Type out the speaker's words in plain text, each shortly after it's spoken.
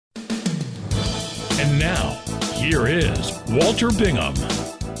And now, here is Walter Bingham.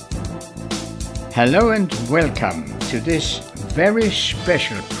 Hello and welcome to this very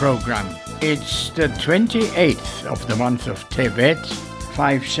special program. It's the 28th of the month of Tevet,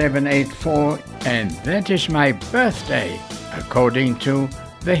 5784, and that is my birthday, according to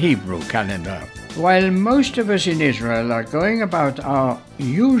the Hebrew calendar. While most of us in Israel are going about our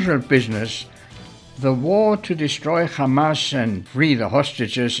usual business, the war to destroy Hamas and free the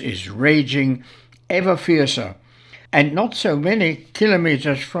hostages is raging ever fiercer, and not so many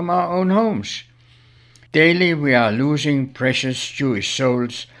kilometers from our own homes. Daily we are losing precious Jewish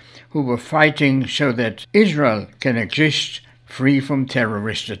souls who were fighting so that Israel can exist free from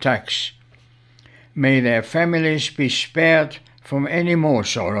terrorist attacks. May their families be spared from any more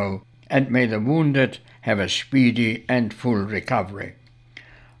sorrow, and may the wounded have a speedy and full recovery.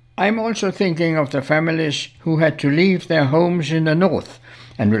 I'm also thinking of the families who had to leave their homes in the north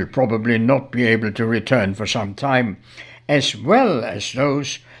and will probably not be able to return for some time, as well as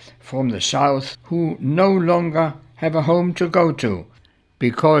those from the south who no longer have a home to go to,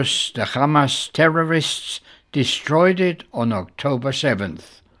 because the Hamas terrorists destroyed it on October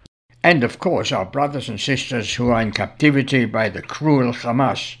 7th. And of course our brothers and sisters who are in captivity by the cruel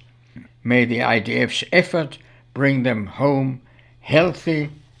Hamas. May the IDF's effort bring them home healthy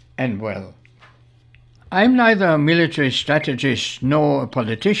and well. I'm neither a military strategist nor a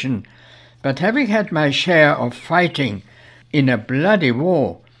politician, but having had my share of fighting in a bloody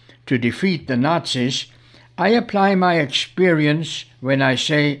war to defeat the Nazis, I apply my experience when I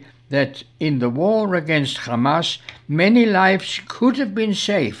say that in the war against Hamas, many lives could have been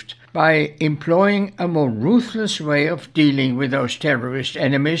saved by employing a more ruthless way of dealing with those terrorist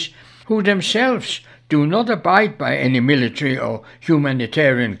enemies who themselves do not abide by any military or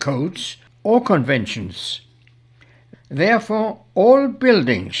humanitarian codes or conventions. Therefore, all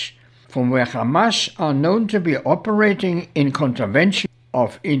buildings from where Hamas are known to be operating in contravention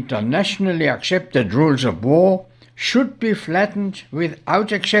of internationally accepted rules of war should be flattened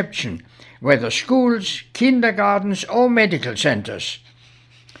without exception, whether schools, kindergartens or medical centers.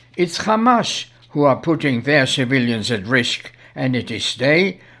 It's Hamas who are putting their civilians at risk, and it is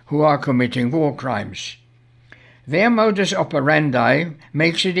they who are committing war crimes. Their modus operandi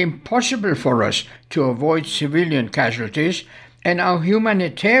makes it impossible for us to avoid civilian casualties, and our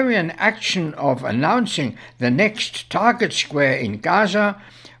humanitarian action of announcing the next target square in Gaza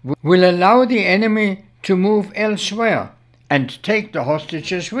will allow the enemy to move elsewhere and take the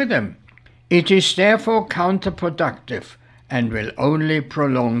hostages with them. It is therefore counterproductive and will only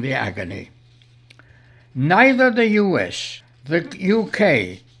prolong the agony. Neither the US, the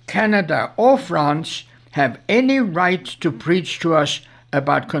UK, Canada or France have any right to preach to us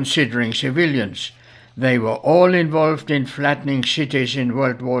about considering civilians. They were all involved in flattening cities in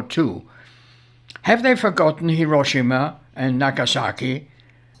World War II. Have they forgotten Hiroshima and Nagasaki?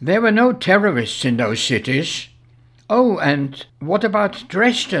 There were no terrorists in those cities. Oh, and what about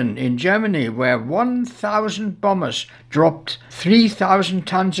Dresden in Germany, where 1,000 bombers dropped 3,000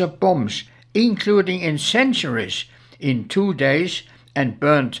 tons of bombs, including incendiaries, in 2 days and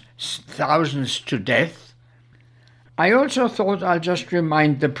burnt thousands to death? I also thought I'll just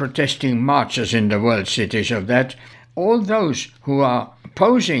remind the protesting marchers in the world cities of that. All those who are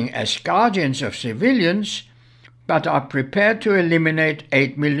posing as guardians of civilians but are prepared to eliminate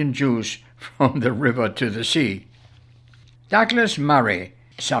 8 million Jews from the river to the sea. Douglas Murray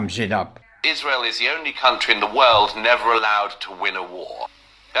sums it up. Israel is the only country in the world never allowed to win a war.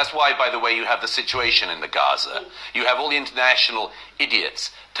 That's why, by the way, you have the situation in the Gaza. You have all the international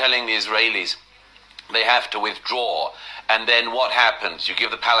idiots telling the Israelis they have to withdraw. And then what happens? You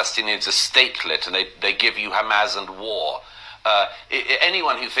give the Palestinians a statelet and they give you Hamas and war.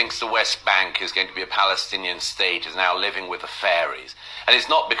 Anyone who thinks the West Bank is going to be a Palestinian state is now living with the fairies. And it's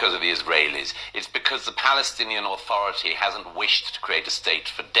not because of the Israelis. It's because the Palestinian Authority hasn't wished to create a state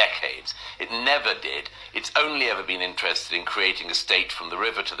for decades. It never did. It's only ever been interested in creating a state from the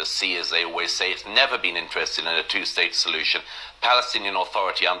river to the sea, as they always say. It's never been interested in a two-state solution. Palestinian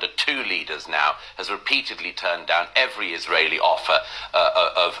Authority, under two leaders now, has repeatedly turned down every Israeli offer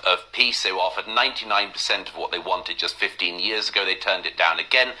of peace. They were offered 99% of what they wanted just 15 years ago. They turned it down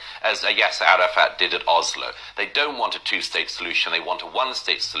again, as Yasser Arafat did at Oslo. They don't want a two-state solution. They want a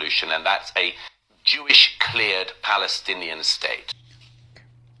one-state solution, and that's a Jewish-cleared Palestinian state.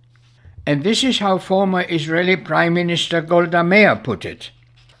 And this is how former Israeli Prime Minister Golda Meir put it.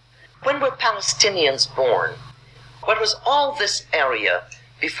 When were Palestinians born? What was all this area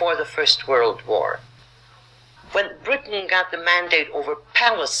before the First World War? When Britain got the mandate over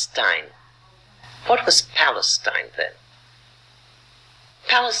Palestine, what was Palestine then?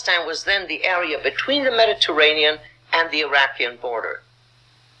 Palestine was then the area between the Mediterranean and the Iraqi border.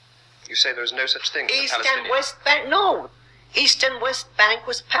 You say there's no such thing as East and Palestinian? West Bank, no. East and West Bank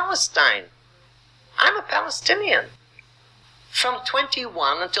was Palestine. I'm a Palestinian. From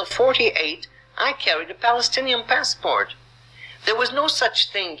 21 until 48, I carried a Palestinian passport. There was no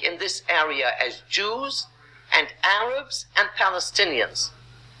such thing in this area as Jews and Arabs and Palestinians.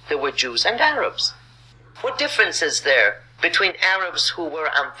 There were Jews and Arabs. What difference is there between Arabs who were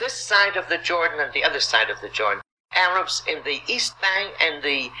on this side of the Jordan and the other side of the Jordan? Arabs in the East Bank and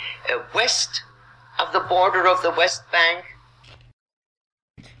the west of the border of the West Bank?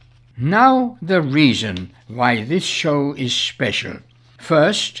 Now the reason why this show is special.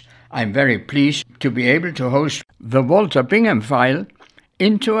 First, I'm very pleased to be able to host the Walter Bingham File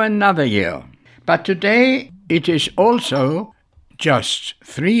into another year. But today it is also just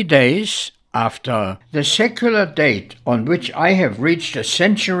 3 days after the secular date on which I have reached a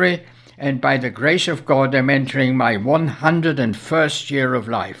century, and by the grace of God am entering my 101st year of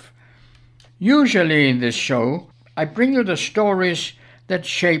life. Usually in this show I bring you the stories that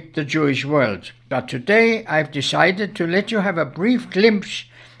shaped the Jewish world, but today I've decided to let you have a brief glimpse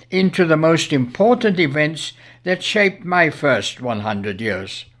into the most important events that shaped my first 100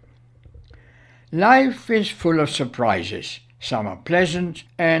 years. Life is full of surprises. Some are pleasant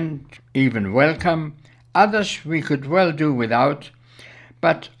and even welcome, others we could well do without,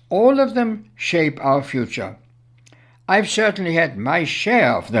 but all of them shape our future. I've certainly had my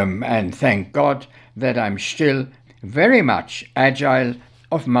share of them, and thank God that I'm still very much agile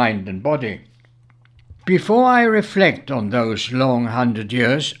of mind and body. Before I reflect on those long 100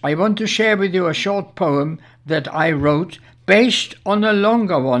 years, I want to share with you a short poem that I wrote based on a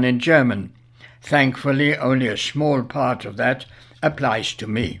longer one in German. Thankfully, only a small part of that applies to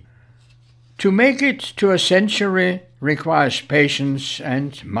me. To make it to a century requires patience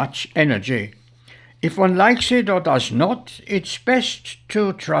and much energy. If one likes it or does not, it's best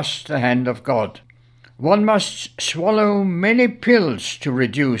to trust the hand of God. One must swallow many pills to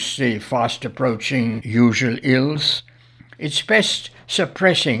reduce the fast approaching usual ills. It's best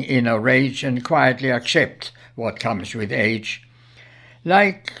suppressing inner rage and quietly accept what comes with age.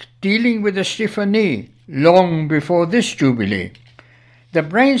 Like dealing with a stiffer knee long before this jubilee. The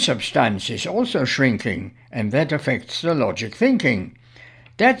brain substance is also shrinking, and that affects the logic thinking.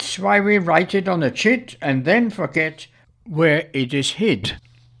 That's why we write it on a chit and then forget where it is hid.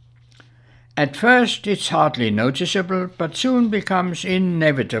 At first it's hardly noticeable, but soon becomes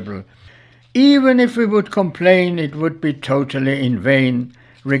inevitable. Even if we would complain, it would be totally in vain.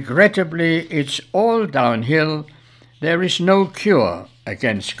 Regrettably, it's all downhill. There is no cure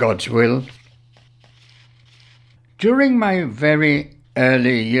against God's will. During my very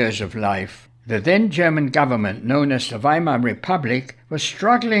early years of life, the then German government, known as the Weimar Republic, was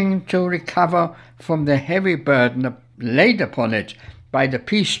struggling to recover from the heavy burden laid upon it by the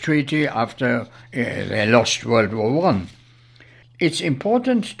peace treaty after they lost World War I. It's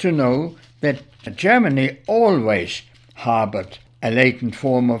important to know that Germany always harbored a latent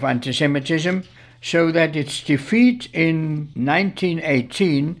form of anti-Semitism, so that its defeat in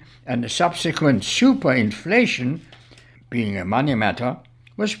 1918 and the subsequent superinflation, being a money matter,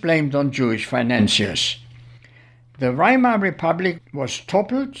 was blamed on Jewish financiers. The Weimar Republic was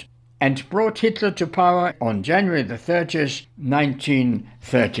toppled and brought Hitler to power on January the 30th,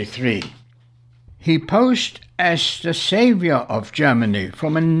 1933. He posed as the savior of Germany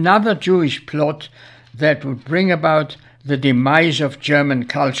from another Jewish plot that would bring about the demise of German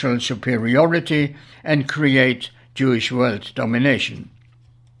cultural superiority and create Jewish world domination.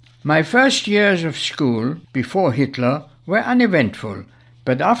 My first years of school before Hitler were uneventful,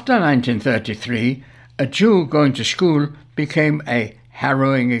 but after 1933, a Jew going to school became a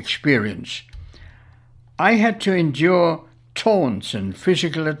harrowing experience. I had to endure taunts and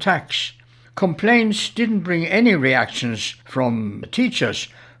physical attacks. Complaints didn't bring any reactions from teachers,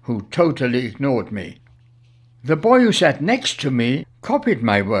 who totally ignored me. The boy who sat next to me copied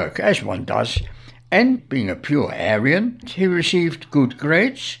my work, as one does, and being a pure Aryan, he received good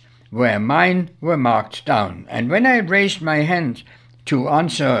grades, where mine were marked down. And when I raised my hand to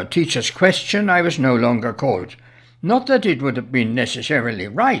answer a teacher's question, I was no longer called. Not that it would have been necessarily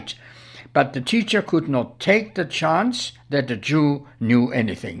right, but the teacher could not take the chance that a Jew knew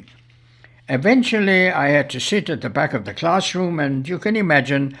anything. Eventually, I had to sit at the back of the classroom, and you can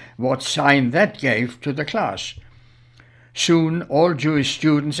imagine what sign that gave to the class. Soon, all Jewish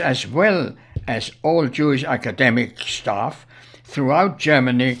students, as well as all Jewish academic staff throughout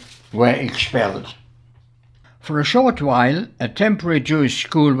Germany, were expelled. For a short while, a temporary Jewish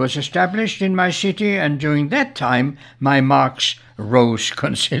school was established in my city, and during that time my marks rose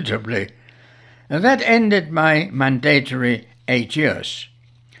considerably. That ended my mandatory 8 years.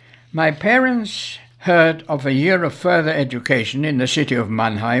 My parents heard of a year of further education in the city of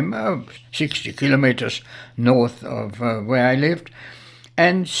Mannheim, 60 kilometers north of where I lived,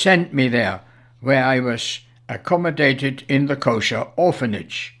 and sent me there, where I was accommodated in the kosher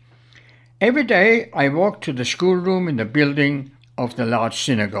orphanage. Every day I walked to the schoolroom in the building of the large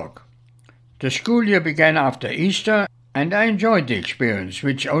synagogue. The school year began after Easter, and I enjoyed the experience,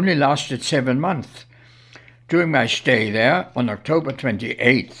 which only lasted 7 months. During my stay there, on October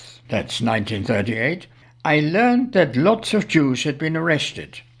 28th, that's 1938, I learned that lots of Jews had been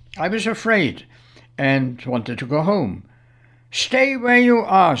arrested. I was afraid and wanted to go home. "Stay where you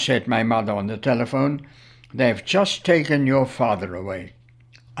are," said my mother on the telephone. "They've just taken your father away."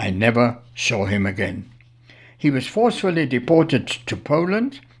 I never saw him again. He was forcefully deported to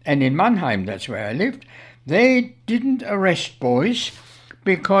Poland, and in Mannheim, that's where I lived, they didn't arrest boys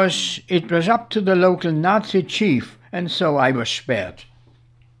because it was up to the local Nazi chief, and so I was spared.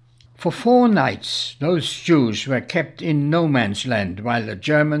 For 4 nights, those Jews were kept in no man's land while the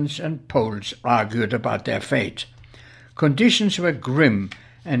Germans and Poles argued about their fate. Conditions were grim,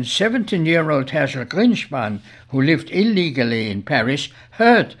 and 17-year-old Herschel Grinspan, who lived illegally in Paris,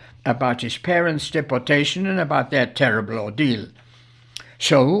 heard about his parents' deportation and about their terrible ordeal.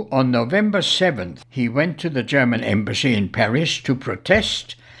 So, on November 7th, he went to the German embassy in Paris to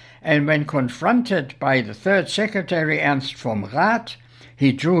protest, and when confronted by the Third Secretary Ernst vom Rath,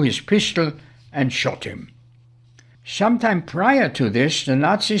 he drew his pistol and shot him. Sometime prior to this, the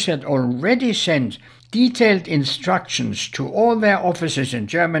Nazis had already sent detailed instructions to all their officers in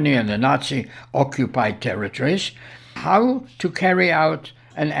Germany and the Nazi-occupied territories how to carry out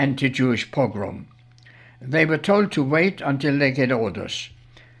an anti-Jewish pogrom. They were told to wait until they get orders.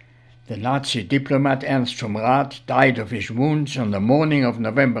 The Nazi diplomat Ernst vom Rath died of his wounds on the morning of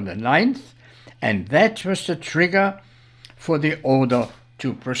November the 9th, and that was the trigger for the order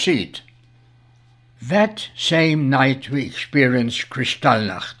to proceed. That same night we experienced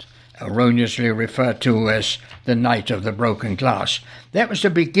Kristallnacht, erroneously referred to as the Night of the Broken Glass. That was the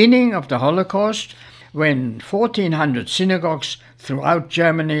beginning of the Holocaust, when 1,400 synagogues throughout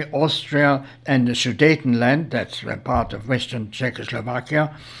Germany, Austria, and the Sudetenland, that's a part of Western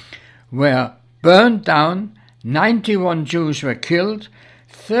Czechoslovakia, were burned down, 91 Jews were killed,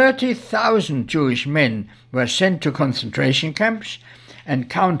 30,000 Jewish men were sent to concentration camps,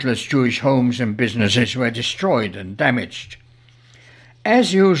 and countless Jewish homes and businesses were destroyed and damaged.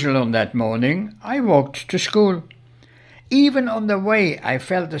 As usual on that morning, I walked to school. Even on the way, I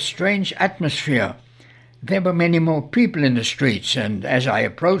felt a strange atmosphere. There were many more people in the streets, and as I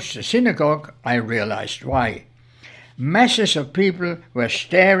approached the synagogue, I realized why. Masses of people were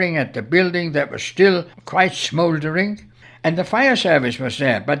staring at the building that was still quite smoldering, and the fire service was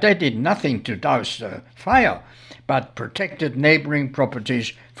there, but they did nothing to douse the fire, but protected neighboring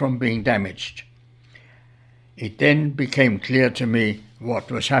properties from being damaged. It then became clear to me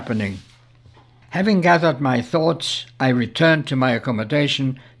what was happening. Having gathered my thoughts, I returned to my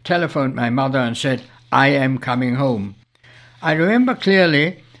accommodation, telephoned my mother and said, "I am coming home." I remember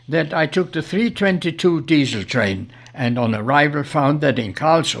clearly that I took the 322 diesel train, and on arrival found that in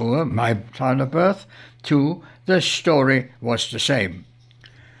Karlsruhe, my town of birth, too, the story was the same.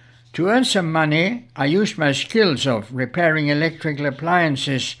 To earn some money, I used my skills of repairing electrical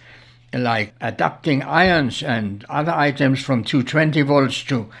appliances like adapting irons and other items from 220 volts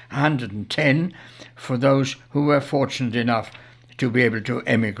to 110 for those who were fortunate enough to be able to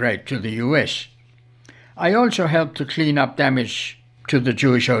emigrate to the US. I also helped to clean up damage to the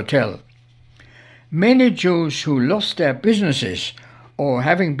Jewish hotel. Many Jews who lost their businesses or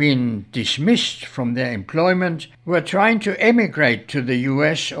having been dismissed from their employment were trying to emigrate to the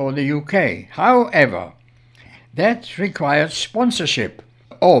US or the UK. However, that required sponsorship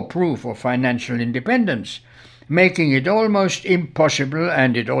or proof of financial independence, making it almost impossible,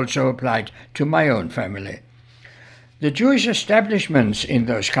 and it also applied to my own family. The Jewish establishments in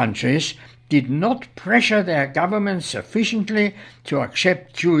those countries did not pressure their governments sufficiently to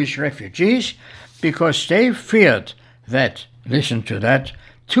accept Jewish refugees because they feared that, listen to that,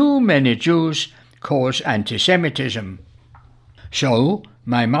 too many Jews cause anti-Semitism. So,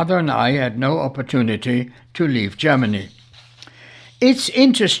 my mother and I had no opportunity to leave Germany. It's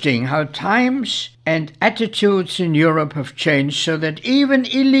interesting how times and attitudes in Europe have changed so that even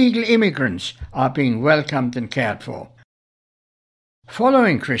illegal immigrants are being welcomed and cared for.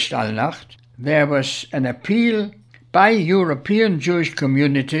 Following Kristallnacht, there was an appeal by European Jewish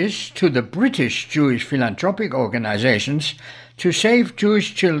communities to the British Jewish philanthropic organizations to save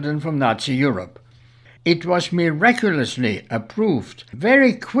Jewish children from Nazi Europe. It was miraculously approved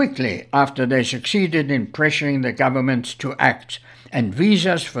very quickly after they succeeded in pressuring the government to act, and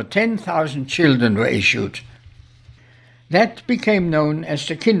visas for 10,000 children were issued. That became known as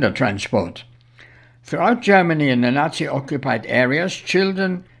the Kindertransport. Throughout Germany and the Nazi-occupied areas,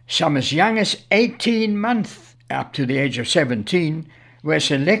 children, some as young as 18 months up to the age of 17, were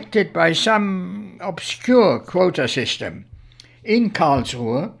selected by some obscure quota system. In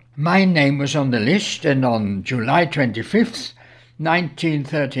Karlsruhe, my name was on the list, and on July 25th,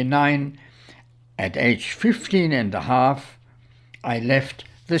 1939, at age 15 and a half, I left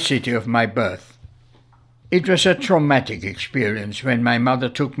the city of my birth. It was a traumatic experience when my mother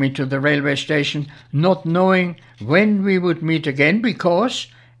took me to the railway station, not knowing when we would meet again because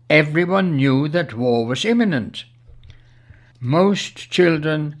everyone knew that war was imminent. Most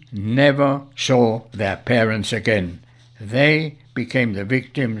children never saw their parents again. They became the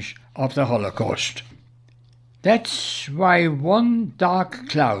victims of the Holocaust. That's why one dark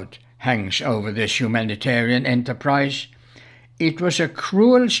cloud hangs over this humanitarian enterprise. It was a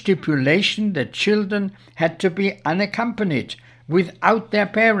cruel stipulation that children had to be unaccompanied, without their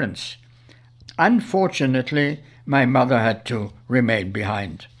parents. Unfortunately, my mother had to remain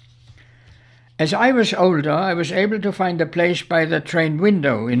behind. As I was older, I was able to find a place by the train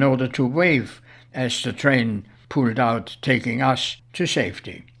window in order to wave as the train pulled out, taking us to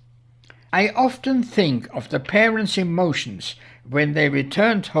safety. I often think of the parents' emotions when they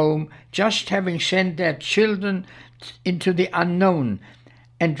returned home, just having sent their children into the unknown,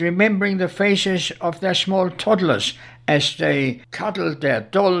 and remembering the faces of their small toddlers as they cuddled their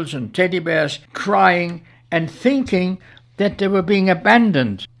dolls and teddy bears, crying and thinking that they were being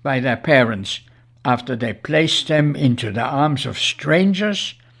abandoned by their parents after they placed them into the arms of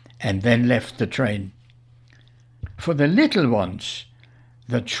strangers and then left the train. For the little ones,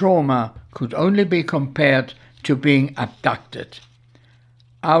 the trauma could only be compared to being abducted.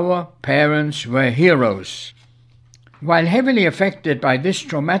 Our parents were heroes. While heavily affected by this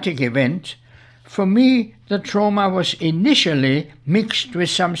traumatic event, for me the trauma was initially mixed with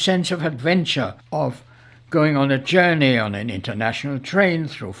some sense of adventure, of going on a journey on an international train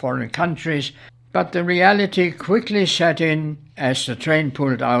through foreign countries, but the reality quickly set in as the train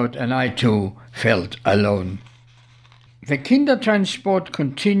pulled out and I too felt alone. The Kindertransport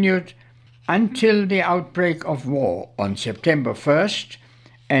continued until the outbreak of war on September 1st,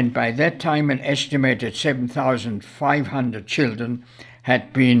 and by that time an estimated 7,500 children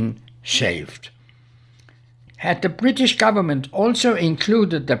had been saved. Had the British government also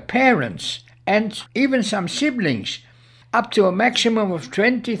included the parents and even some siblings, up to a maximum of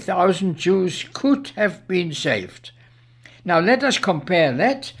 20,000 Jews could have been saved. Now let us compare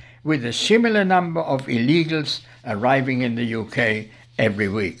that with a similar number of illegals arriving in the UK every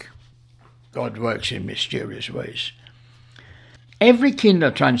week. God works in mysterious ways. Every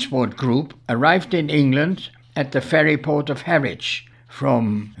Kindertransport group arrived in England at the ferry port of Harwich.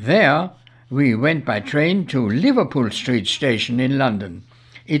 From there, we went by train to Liverpool Street Station in London.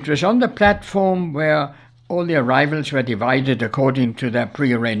 It was on the platform where all the arrivals were divided according to their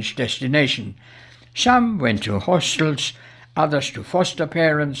prearranged destination. Some went to hostels, others to foster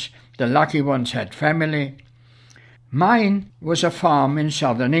parents. The lucky ones had family. Mine was a farm in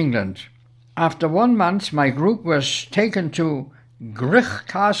southern England. After 1 month, my group was taken to Grich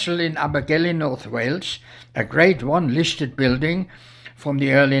Castle in Abergele, North Wales, a Grade 1 listed building from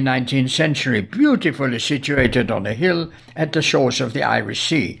the early 19th century, beautifully situated on a hill at the shores of the Irish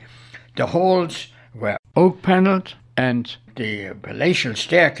Sea. The halls were oak-panelled and the palatial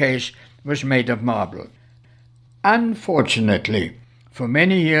staircase was made of marble. Unfortunately, for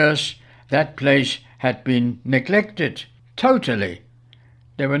many years, that place had been neglected totally.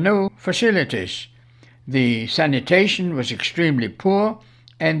 There were no facilities. The sanitation was extremely poor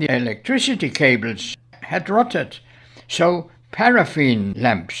and the electricity cables had rotted, so paraffin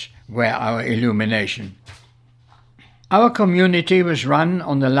lamps were our illumination. Our community was run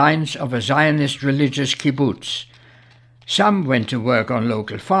on the lines of a Zionist religious kibbutz. Some went to work on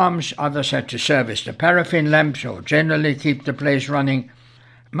local farms, others had to service the paraffin lamps or generally keep the place running.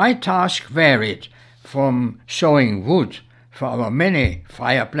 My task varied from sawing wood for our many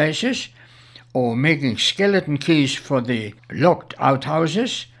fireplaces or making skeleton keys for the locked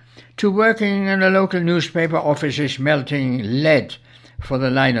outhouses, to working in the local newspaper offices melting lead for the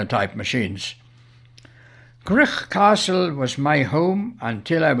linotype machines. Grich Castle was my home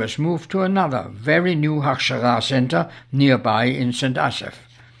until I was moved to another, very new Hachshara center nearby in St. Asaph.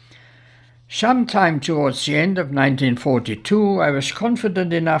 Sometime towards the end of 1942, I was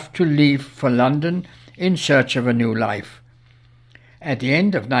confident enough to leave for London in search of a new life. At the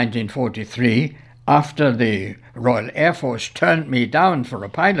end of 1943, after the Royal Air Force turned me down for a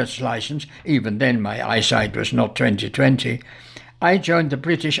pilot's license, even then my eyesight was not 20/20, I joined the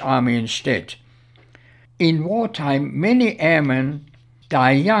British Army instead. In wartime, many airmen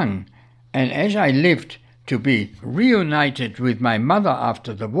die young, and as I lived to be reunited with my mother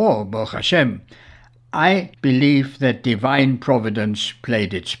after the war, Baruch Hashem, I believe that divine providence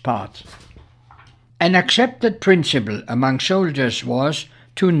played its part. An accepted principle among soldiers was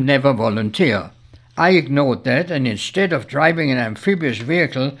to never volunteer. I ignored that, and instead of driving an amphibious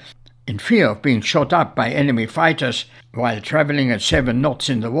vehicle in fear of being shot up by enemy fighters while traveling at 7 knots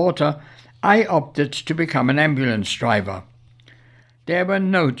in the water, I opted to become an ambulance driver. There were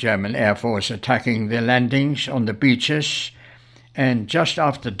no German Air Force attacking the landings on the beaches, and just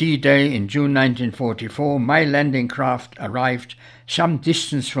after D-Day in June 1944, my landing craft arrived some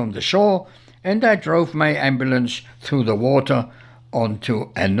distance from the shore, and I drove my ambulance through the water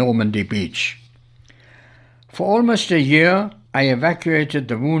onto a Normandy beach. For almost a year, I evacuated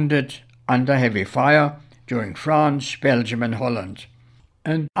the wounded under heavy fire during France, Belgium and Holland.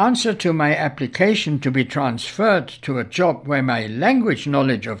 An answer to my application to be transferred to a job where my language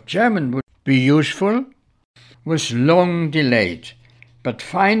knowledge of German would be useful was long delayed, but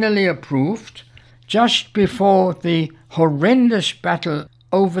finally approved just before the horrendous battle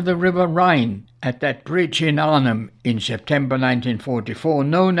over the River Rhine at that bridge in Arnhem in September 1944,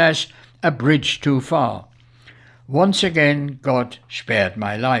 known as a bridge too far. Once again, God spared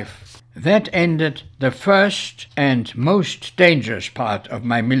my life. That ended the first and most dangerous part of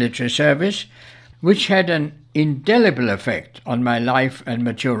my military service, which had an indelible effect on my life and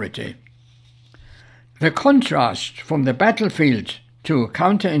maturity. The contrast from the battlefield to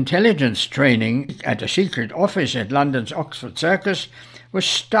counterintelligence training at a secret office at London's Oxford Circus was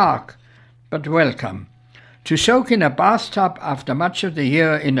stark but welcome. To soak in a bathtub after much of the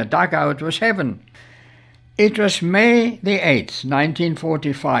year in a dugout was heaven. It was May the 8th,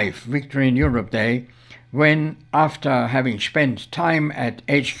 1945, Victory in Europe Day, when, after having spent time at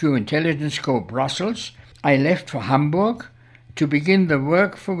HQ Intelligence Corps Brussels, I left for Hamburg to begin the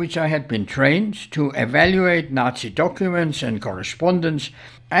work for which I had been trained, to evaluate Nazi documents and correspondence,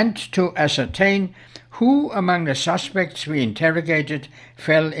 and to ascertain who among the suspects we interrogated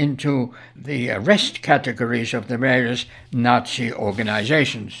fell into the arrest categories of the various Nazi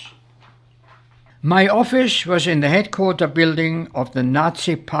organizations. My office was in the headquarter building of the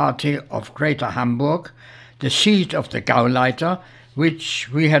Nazi Party of Greater Hamburg, the seat of the Gauleiter, which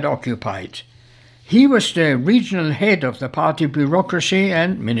we had occupied. He was the regional head of the party bureaucracy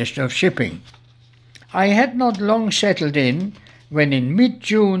and Minister of Shipping. I had not long settled in when in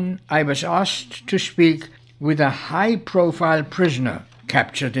mid-June I was asked to speak with a high-profile prisoner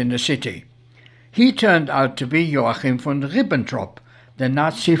captured in the city. He turned out to be Joachim von Ribbentrop, the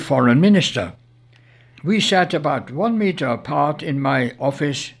Nazi foreign minister. We sat about 1 meter apart in my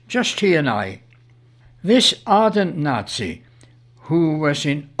office, just he and I. This ardent Nazi, who was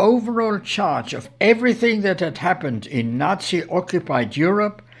in overall charge of everything that had happened in Nazi-occupied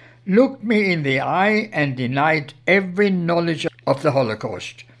Europe, looked me in the eye and denied every knowledge of the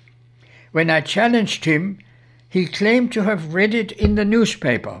Holocaust. When I challenged him, he claimed to have read it in the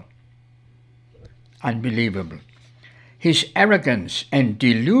newspaper. Unbelievable. His arrogance and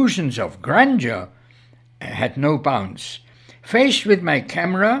delusions of grandeur had no bounds. Faced with my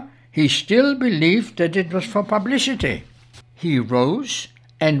camera, he still believed that it was for publicity. He rose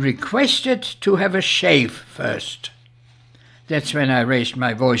and requested to have a shave first. That's when I raised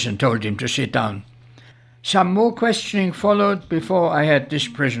my voice and told him to sit down. Some more questioning followed before I had this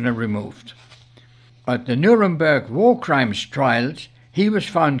prisoner removed. At the Nuremberg war crimes trials, he was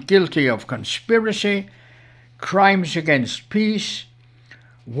found guilty of conspiracy, crimes against peace,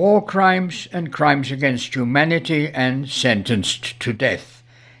 war crimes and crimes against humanity, and sentenced to death.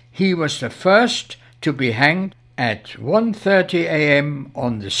 He was the first to be hanged at 1:30 a.m.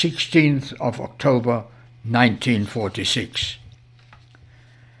 on the 16th of October 1946.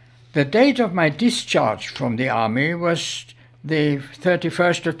 The date of my discharge from the army was the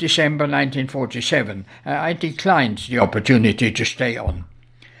 31st of December 1947. I declined the opportunity to stay on.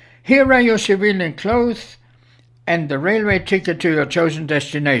 Here are your civilian clothes and the railway ticket to your chosen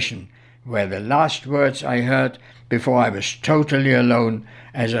destination, were the last words I heard before I was totally alone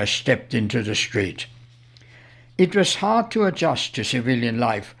as I stepped into the street. It was hard to adjust to civilian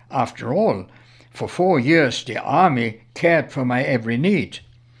life. After all, for 4 years the army cared for my every need.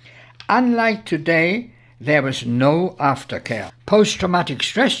 Unlike today, there was no aftercare. Post-traumatic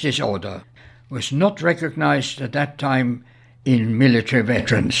stress disorder, was not recognized at that time in military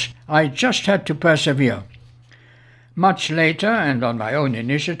veterans. I just had to persevere. Much later, and on my own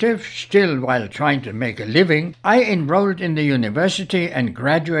initiative, still while trying to make a living, I enrolled in the university and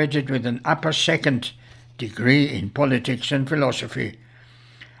graduated with an upper second degree in politics and philosophy.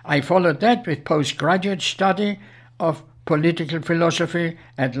 I followed that with postgraduate study of political philosophy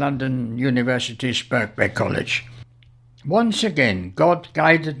at London University's Birkbeck College. Once again, God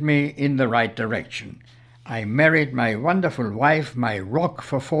guided me in the right direction. I married my wonderful wife, my rock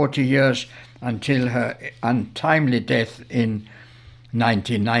for 40 years, until her untimely death in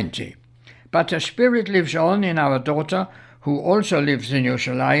 1990. But her spirit lives on in our daughter, who also lives in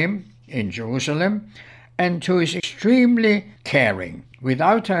Jerusalem, and who is extremely caring.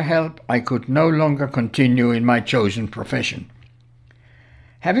 Without her help, I could no longer continue in my chosen profession.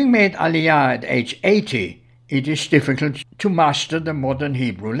 Having made Aliyah at age 80, it is difficult to master the modern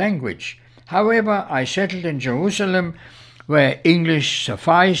Hebrew language. However, I settled in Jerusalem, where English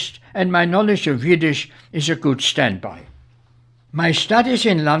sufficed, and my knowledge of Yiddish is a good standby. My studies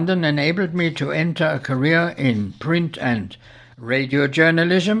in London enabled me to enter a career in print and radio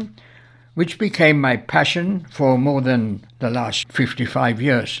journalism, which became my passion for more than the last 55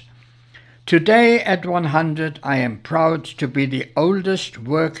 years. Today, at 100, I am proud to be the oldest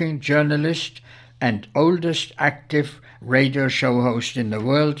working journalist and oldest active radio show host in the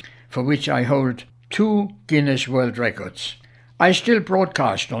world, for which I hold 2 Guinness World Records. I still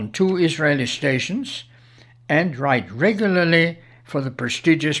broadcast on 2 Israeli stations and write regularly for the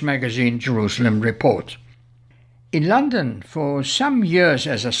prestigious magazine Jerusalem Report. In London, for some years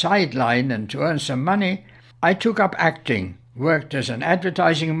as a sideline and to earn some money, I took up acting, worked as an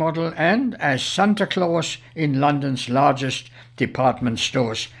advertising model and as Santa Claus in London's largest department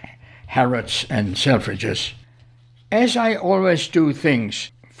stores, Harrods and Selfridges. As I always do things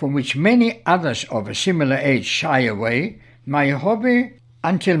from which many others of a similar age shy away, my hobby,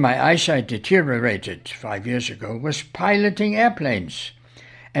 until my eyesight deteriorated 5 years ago, was piloting airplanes.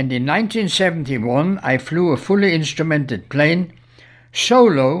 And in 1971 I flew a fully instrumented plane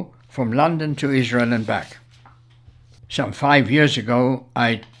solo from London to Israel and back. Some 5 years ago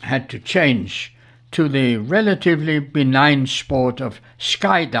I had to change to the relatively benign sport of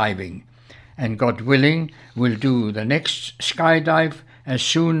skydiving, and God willing will do the next skydive as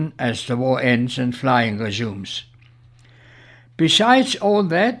soon as the war ends and flying resumes. Besides all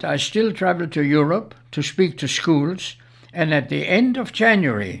that, I still travel to Europe to speak to schools, and at the end of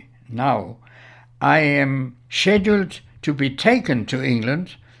January, now, I am scheduled to be taken to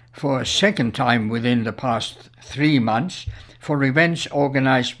England for a second time within the past 3 months for events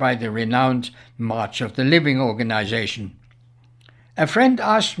organized by the renowned March of the Living organization. A friend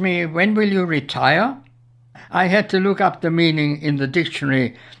asked me, "When will you retire?" I had to look up the meaning in the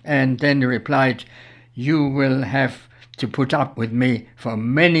dictionary and then replied, "You will have to put up with me for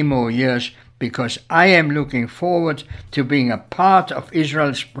many more years, because I am looking forward to being a part of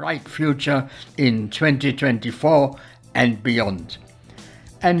Israel's bright future in 2024 and beyond."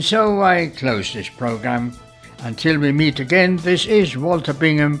 And so I close this program. Until we meet again, this is Walter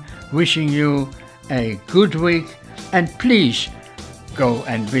Bingham wishing you a good week, and please go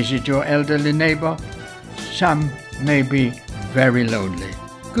and visit your elderly neighbor. Some may be very lonely.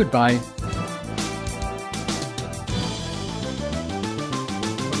 Goodbye.